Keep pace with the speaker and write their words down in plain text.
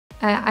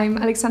I'm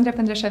Aleksandra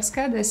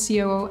Pendrzeszewska, the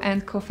COO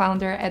and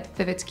co-founder at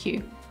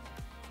VividQ.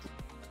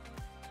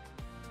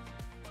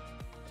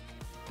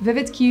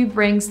 VividQ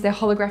brings the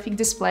holographic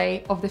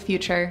display of the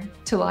future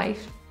to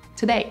life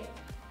today.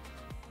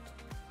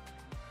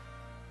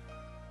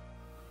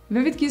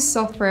 VividQ's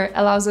software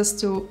allows us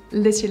to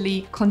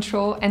literally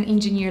control and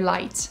engineer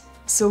light,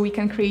 so we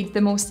can create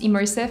the most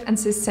immersive and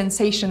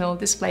sensational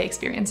display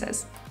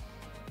experiences.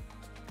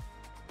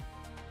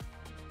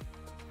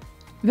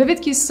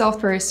 VividQ's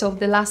software solved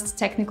the last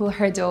technical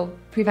hurdle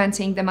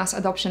preventing the mass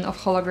adoption of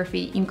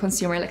holography in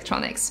consumer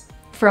electronics,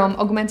 from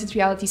augmented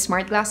reality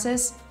smart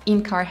glasses,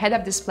 in-car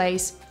head-up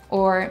displays,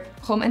 or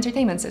home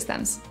entertainment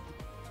systems.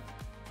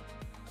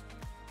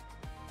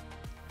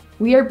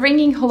 We are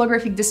bringing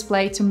holographic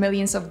display to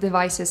millions of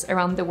devices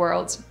around the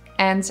world,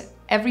 and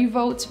every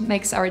vote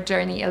makes our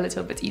journey a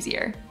little bit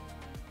easier.